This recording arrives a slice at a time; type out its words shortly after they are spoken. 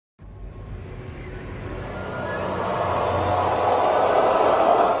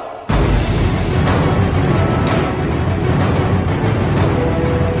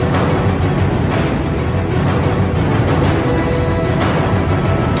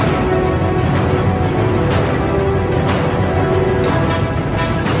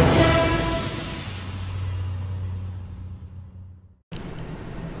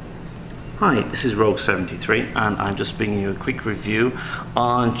Hi, this is Rogue73 and I'm just bringing you a quick review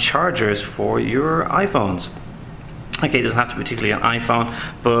on chargers for your iPhones. Okay, it doesn't have to be particularly an iPhone,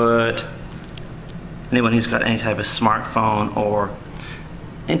 but anyone who's got any type of smartphone or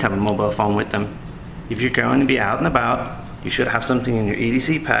any type of mobile phone with them, if you're going to be out and about, you should have something in your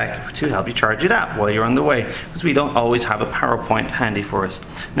EDC pack to help you charge it up while you're on the way, because we don't always have a power point handy for us.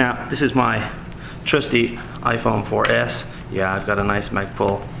 Now, this is my trusty iPhone 4S. Yeah, I've got a nice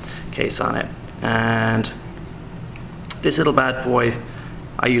Magpul case on it, and this little bad boy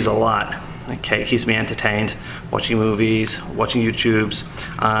I use a lot. Okay, it keeps me entertained, watching movies, watching YouTubes,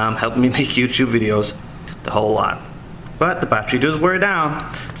 helping me make YouTube videos, the whole lot. But the battery does wear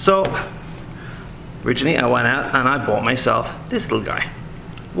down, so originally I went out and I bought myself this little guy.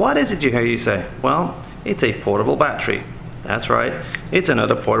 What is it, you hear you say? Well, it's a portable battery. That's right, it's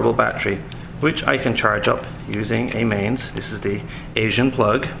another portable battery, which I can charge up using a mains. This is the Asian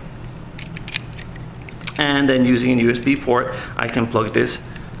plug, and then using a USB port I can plug this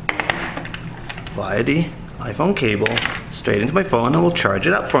via the iPhone cable straight into my phone, and it will charge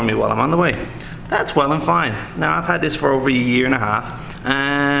it up for me while I'm on the way. That's well and fine. Now, I've had this for over a year and a half,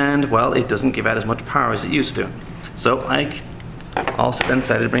 and well, it doesn't give out as much power as it used to. So I also then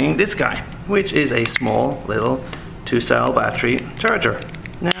decided bringing this guy, which is a small little 2-cell battery charger.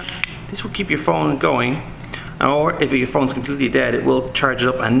 Now, this will keep your phone going, or if your phone's completely dead, it will charge it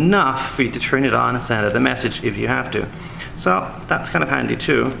up enough for you to turn it on and send out a message if you have to. So that's kind of handy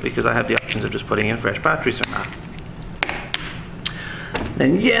too, because I have the options of just putting in fresh batteries or not.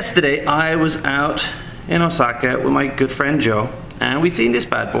 Then yesterday I was out in Osaka with my good friend Joe, and we seen this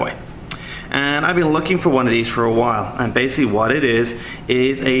bad boy. And I've been looking for one of these for a while, and basically what it is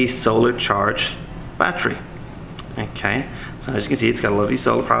a solar charged battery. Okay, so as you can see, it's got a lovely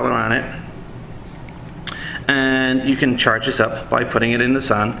solar panel around it, and you can charge this up by putting it in the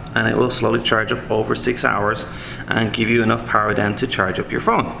sun, and it will slowly charge up over 6 hours and give you enough power then to charge up your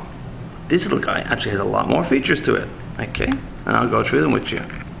phone. This little guy actually has a lot more features to it. Okay, and I'll go through them with you.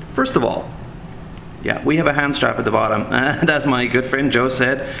 First of all, yeah, we have a hand strap at the bottom, and as my good friend Joe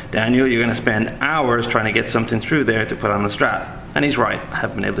said, Daniel, you're going to spend hours trying to get something through there to put on the strap. And he's right, I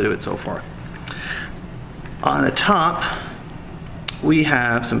haven't been able to do it so far. On the top we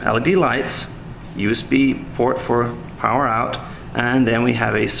have some LED lights, USB port for power out, and then we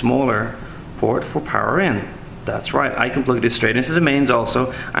have a smaller port for power in. That's right, I can plug this straight into the mains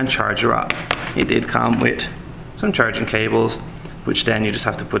also and charge her up. It did come with some charging cables, which then you just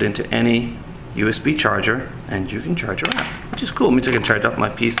have to put into any USB charger and you can charge her up, which is cool. It means I can charge up my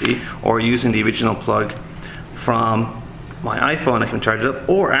PC, or using the original plug from my iPhone I can charge it up,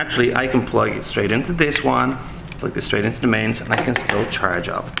 or actually I can plug it straight into this one, plug this straight into the mains, and I can still charge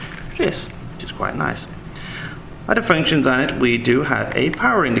up this, which is quite nice. Other functions on it, we do have a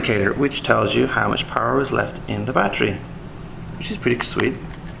power indicator which tells you how much power is left in the battery, which is pretty sweet.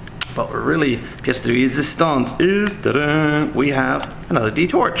 But what really pièce de résistance is that we have an LED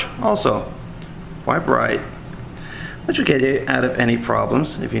torch also, quite bright, which will get you out of any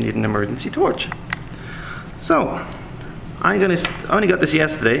problems if you need an emergency torch. So I only got this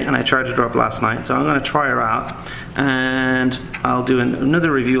yesterday and I charged her up last night, so I'm going to try her out, and I'll do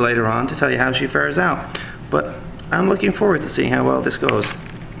another review later on to tell you how she fares out. But I'm looking forward to seeing how well this goes.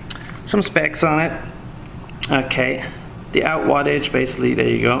 Some specs on it. Okay, the out wattage, basically, there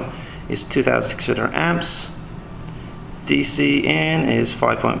you go, is 2600 amps. DC in is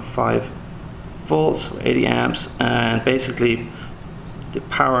 5.5 volts, 80 amps, and basically the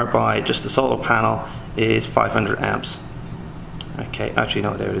power by just the solar panel is 500 amps. Okay, actually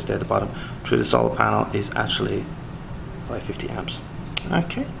no, there it is there at the bottom. Through the solar panel is actually 550 amps.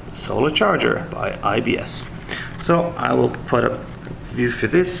 Okay, solar charger by IBS. So I will put up a review for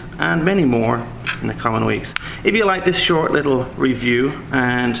this and many more in the coming weeks. If you like this short little review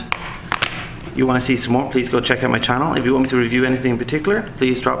and you want to see some more, please go check out my channel. If you want me to review anything in particular,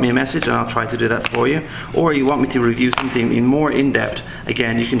 please drop me a message and I'll try to do that for you. Or you want me to review something in more in-depth,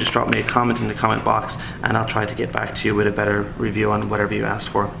 again, you can just drop me a comment in the comment box and I'll try to get back to you with a better review on whatever you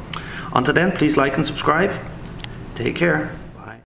ask for. Until then, please like and subscribe. Take care.